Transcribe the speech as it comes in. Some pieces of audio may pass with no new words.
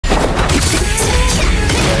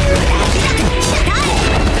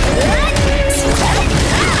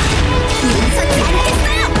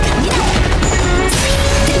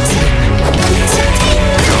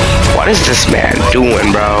is this man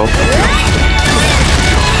doing, bro?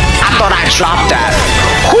 I thought I dropped that.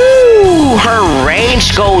 Whoo! Her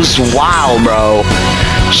range goes wild, bro.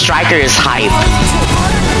 Striker is hype.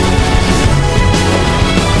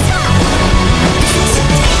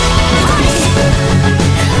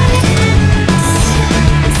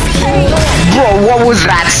 Bro, what was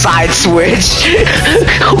that side switch?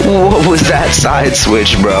 What was that side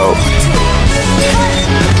switch, bro?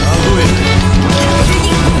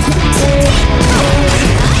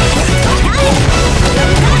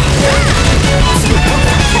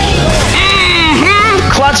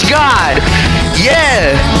 Clutch God!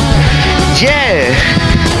 Yeah! Yeah!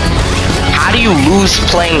 How do you lose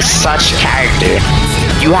playing such character?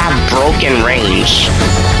 You have broken range.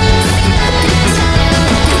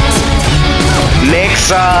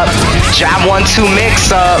 Mix up. Jab 1-2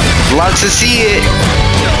 mix up. Love to see it.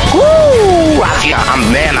 Woo!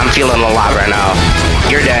 I'm feeling a lot right now.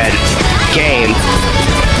 You're dead. Game.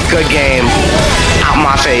 Good game. Out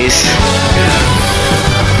my face.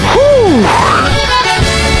 Woo!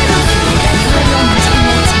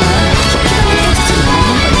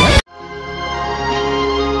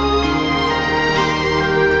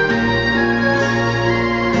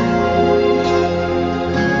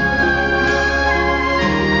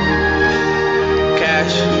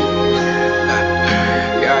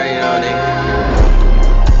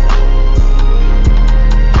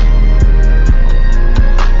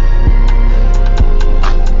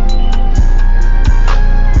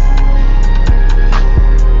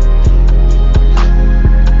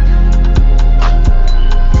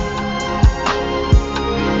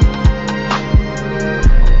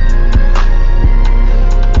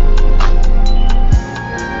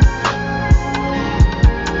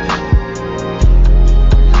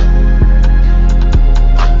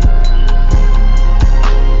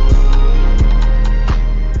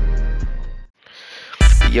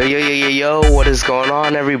 Yo, what is going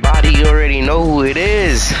on, everybody? You already know who it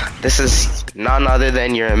is. This is none other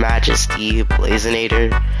than your Majesty,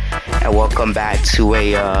 Blazinator, and welcome back to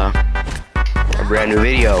a brand new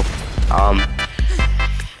video.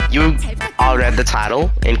 You all read the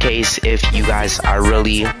title, in case if you guys are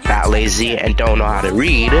really that lazy and don't know how to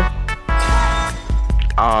read.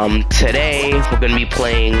 Today, we're going to be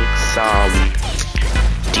playing some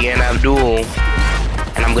DNF Duel,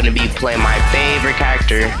 and I'm going to be playing my favorite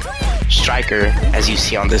character, Striker, as you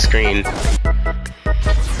see on the screen.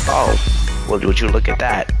 Oh, well, would you look at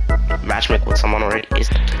that? Matchmake with someone already.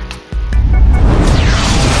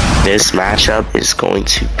 This matchup is going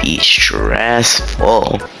to be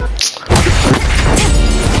stressful.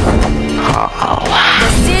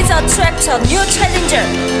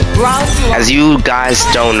 As you guys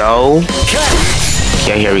don't know,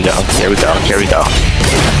 yeah, here we go.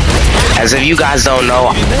 As if you guys don't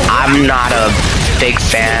know, I'm not a big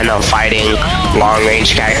fan of fighting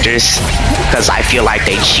long-range characters because I feel like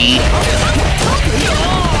they cheat.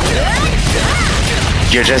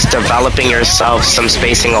 You're just developing yourself some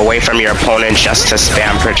spacing away from your opponent just to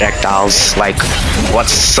spam projectiles. Like,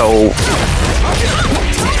 what's so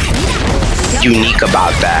unique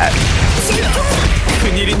about that?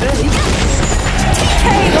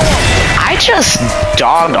 I just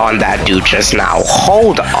dogged on that dude just now.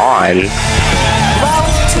 Hold on.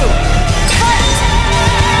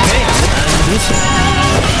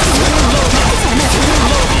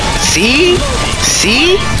 See?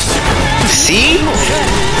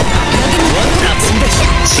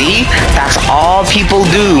 That's all people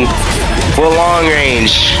do with long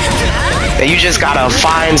range. And you just gotta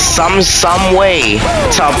find some way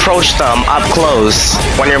to approach them up close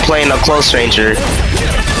when you're playing a close ranger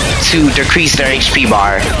to decrease their HP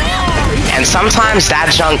bar. And sometimes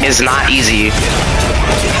that junk is not easy.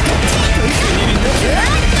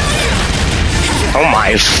 Oh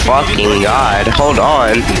my fucking god, hold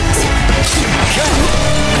on.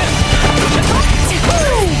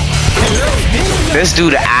 This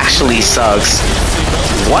dude actually sucks.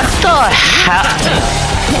 What the hell?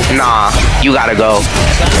 Nah, you gotta go.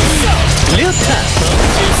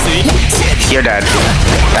 You're dead.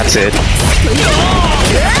 That's it.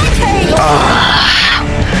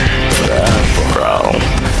 Bro.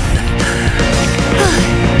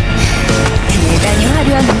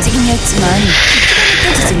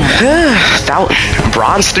 That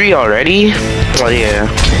bronze 3 already? Oh yeah.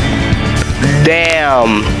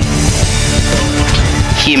 Damn.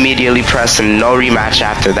 He immediately pressed a no rematch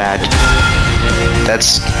after that.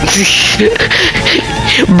 That's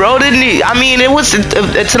bro didn't he? I mean,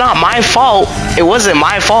 it's not my fault. It wasn't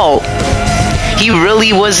my fault. He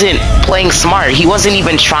really wasn't playing smart. He wasn't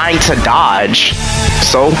even trying to dodge.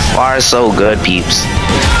 So far so good, peeps.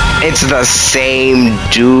 It's the same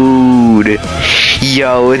dude.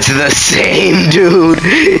 Yo, it's the same dude.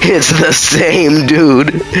 It's the same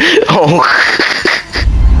dude. Oh.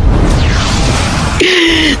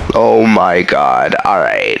 Oh my god.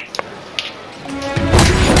 Alright.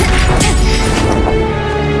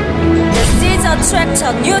 The seeds attract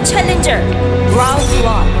a new challenger. Round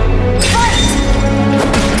 1. Fight!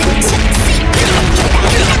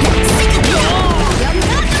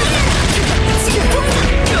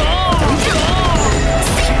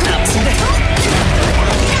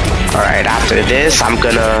 Alright, after this, I'm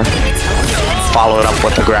gonna follow it up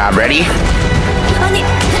with a grab. Ready?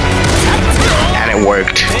 And it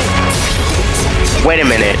worked. Wait a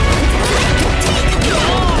minute.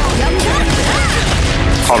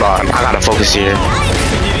 Hold on, I gotta focus here.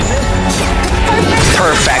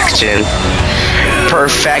 Perfection.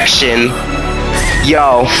 Perfection.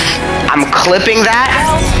 Yo, I'm clipping that.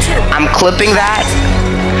 I'm clipping that.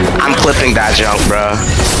 I'm clipping that junk, bro.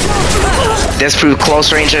 This proves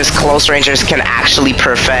close rangers can actually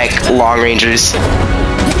perfect long rangers.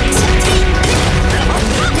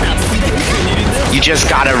 You just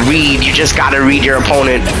gotta read your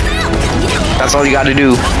opponent. That's all you gotta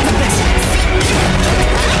do.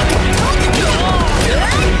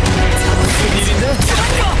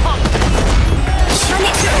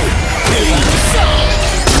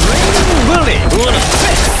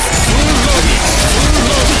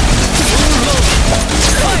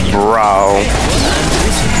 Bro.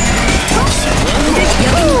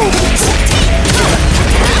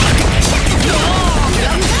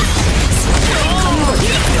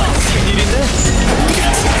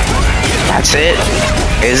 That's it?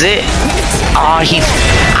 Is it? Oh,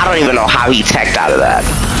 I don't even know how he teched out of that.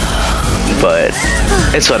 But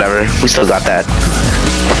it's whatever. We still got that.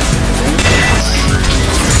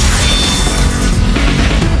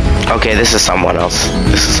 Okay, this is someone else.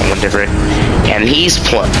 This is someone different. And he's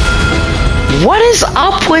playing. What is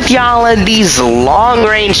up with y'all and these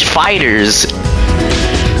long-range fighters?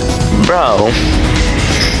 Bro.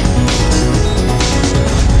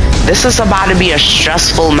 This is about to be a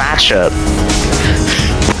stressful matchup.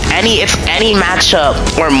 It's any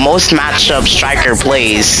matchup or most matchup Striker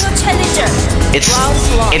plays.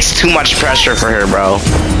 It's too much pressure for her, bro.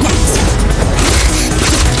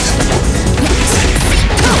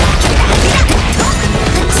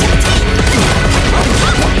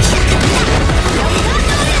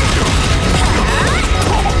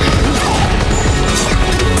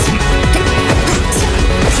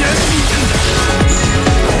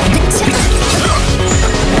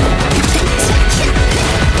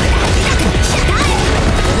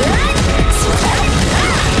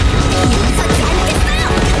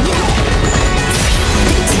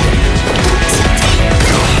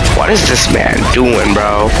 What is this man doing,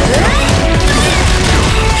 bro?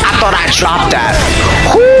 I thought I dropped that.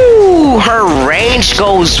 Whoo! Her range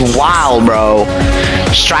goes wild, bro.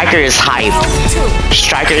 Striker is hype.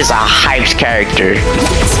 Striker is a hyped character.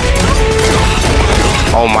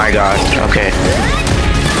 Oh my god. Okay.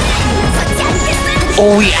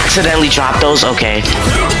 Oh, we accidentally dropped those? Okay.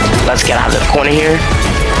 Let's get out of the corner here.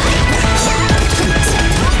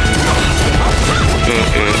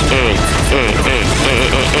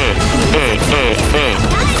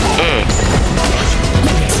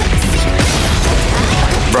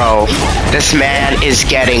 Bro, this man is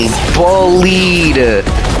getting bullied.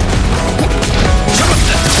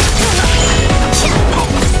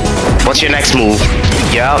 What's your next move?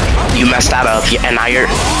 Yup, you messed that up. And now you're...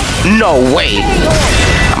 No way.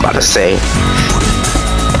 I'm about to say.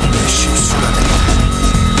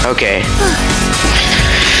 Okay.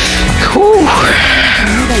 Whew.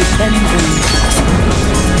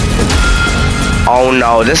 Oh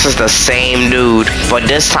no, this is the same dude, but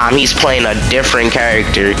this time he's playing a different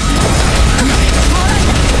character.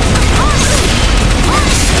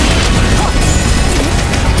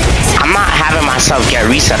 I'm not having myself get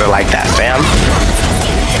resetted like that, fam.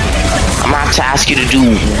 I'm gonna have to ask you to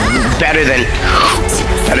do better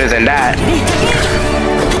than that.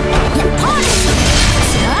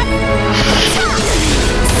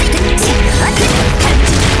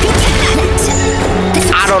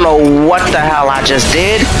 I don't know what the hell I just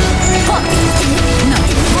did.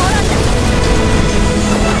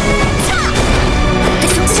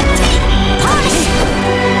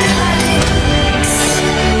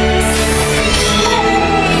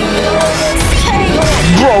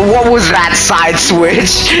 Bro, what was that side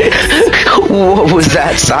switch? What was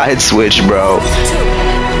that side switch, bro?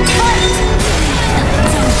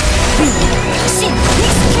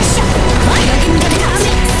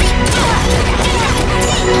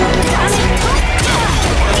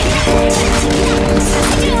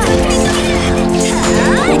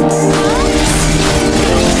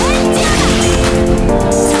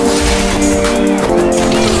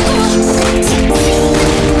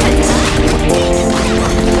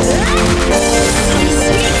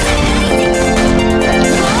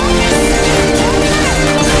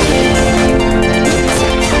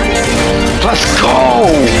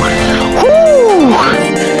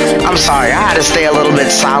 try to stay a little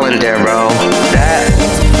bit silent there, bro.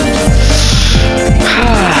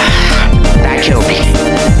 That killed me.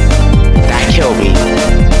 That killed me.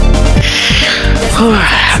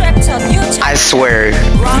 I swear,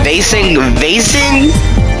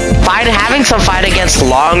 having to fight against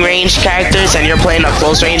long range characters and you're playing a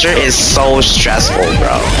close ranger is so stressful,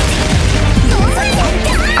 bro.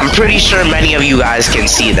 I'm pretty sure many of you guys can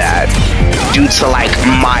see that due to like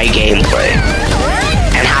my gameplay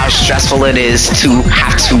and how stressful it is to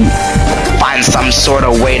have to find some sort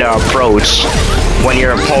of way to approach when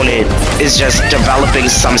your opponent is just developing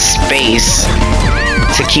some space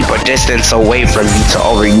to keep a distance away from you to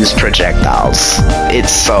overuse projectiles.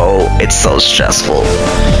 It's so stressful.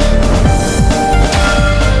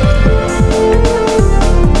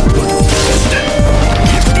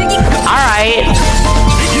 Alright.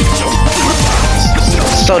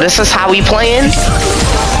 So this is how we playing?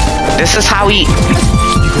 This is how we...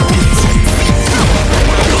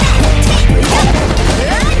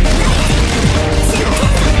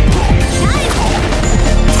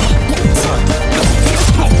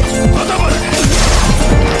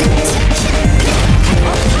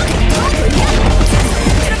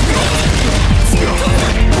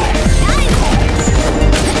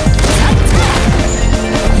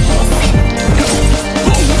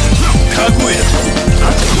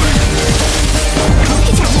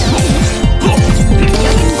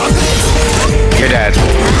 You're dead.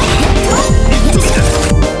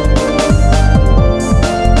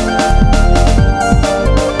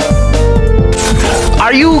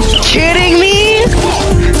 Are you kidding me?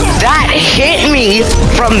 That hit me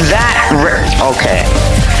from that. Okay.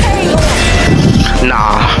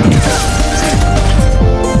 Nah.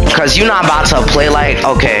 Cause you're not about to play like.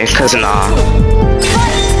 Okay, cause nah.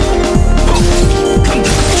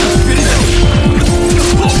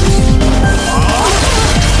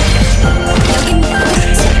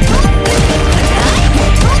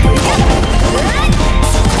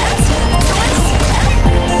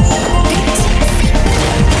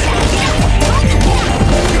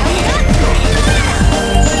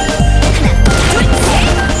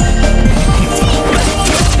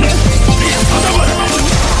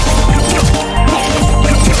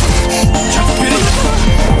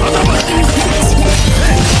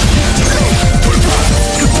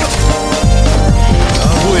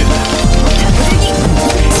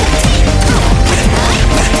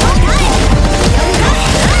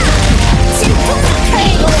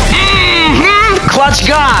 Clutch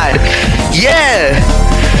God! Yeah!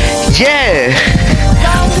 Yeah!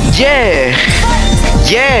 Yeah!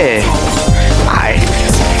 Yeah! Alright.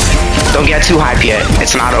 Don't get too hype yet.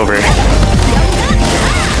 It's not over.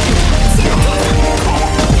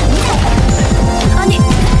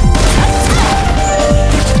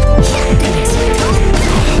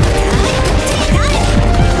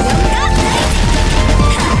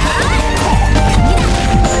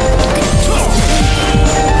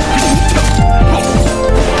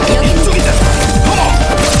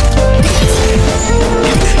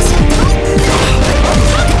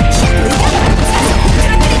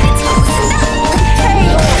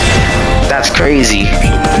 Crazy,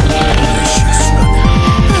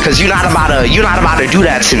 cause you're not about to do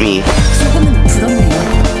that to me.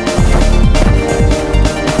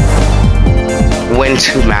 Win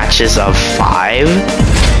 2 matches of 5.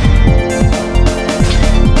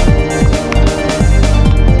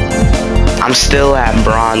 I'm still at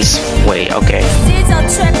bronze. Wait, okay. Season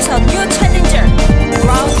chapter, new challenger,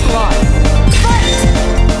 round 1.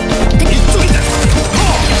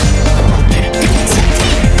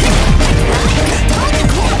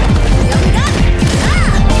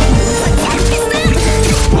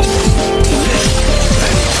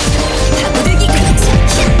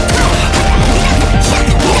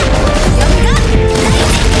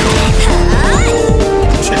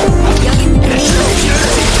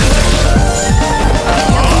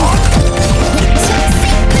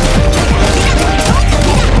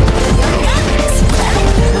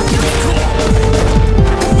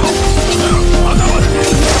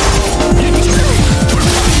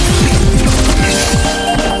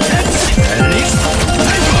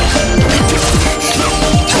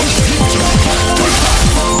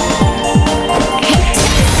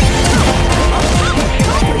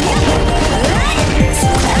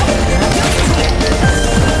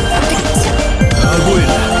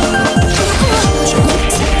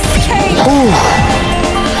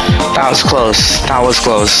 That was close. That was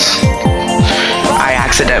close. I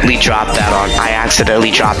accidentally dropped that on.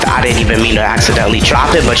 I didn't even mean to accidentally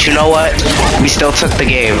drop it, but you know what? We still took the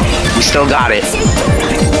game. We still got it.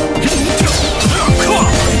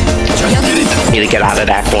 Need to get out of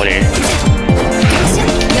that corner.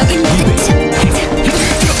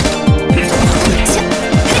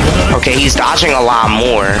 Okay, he's dodging a lot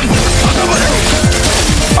more.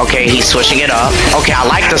 Okay, he's switching it up. Okay, I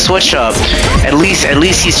like the switch up. At least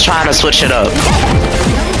he's trying to switch it up.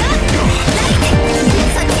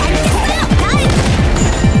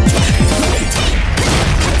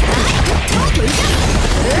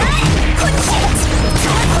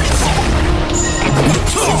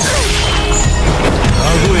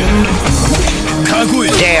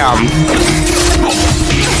 Damn.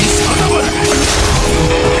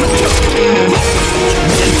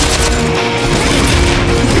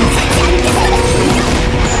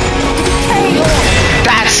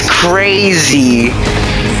 That's crazy.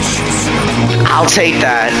 I'll take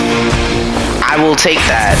that. I will take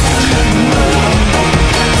that.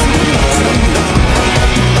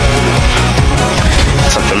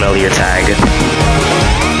 It's a familiar tag.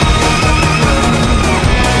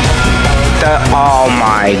 Oh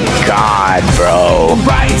my god, bro.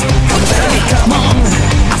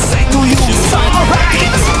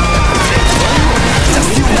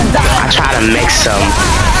 I try to mix them.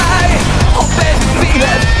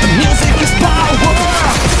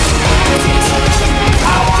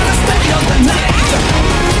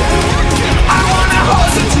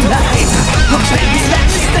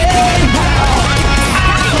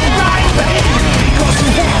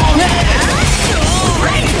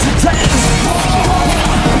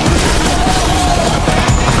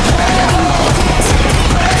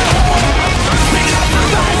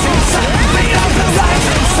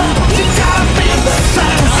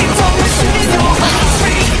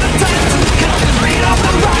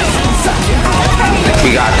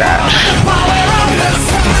 We got that.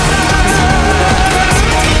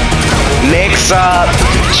 Mix up.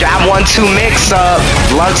 Jab 1-2 mix up.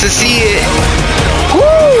 Love to see it.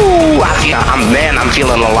 Woo! I'm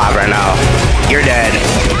feeling alive right now. You're dead.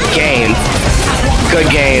 Game. Good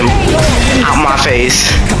game. Out my face.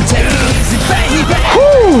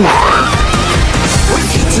 Woo!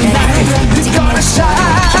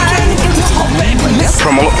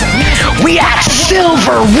 We at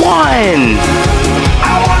silver 1.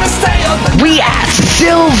 We at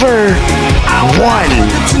silver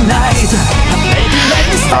 1.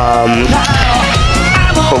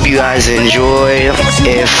 Hope you guys enjoy.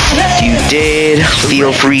 If you did,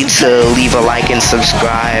 feel free to leave a like and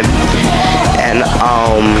subscribe. And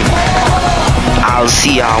I'll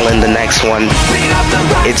see y'all in the next one.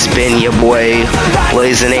 It's been your boy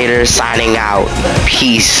Blazinator signing out.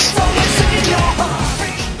 Peace.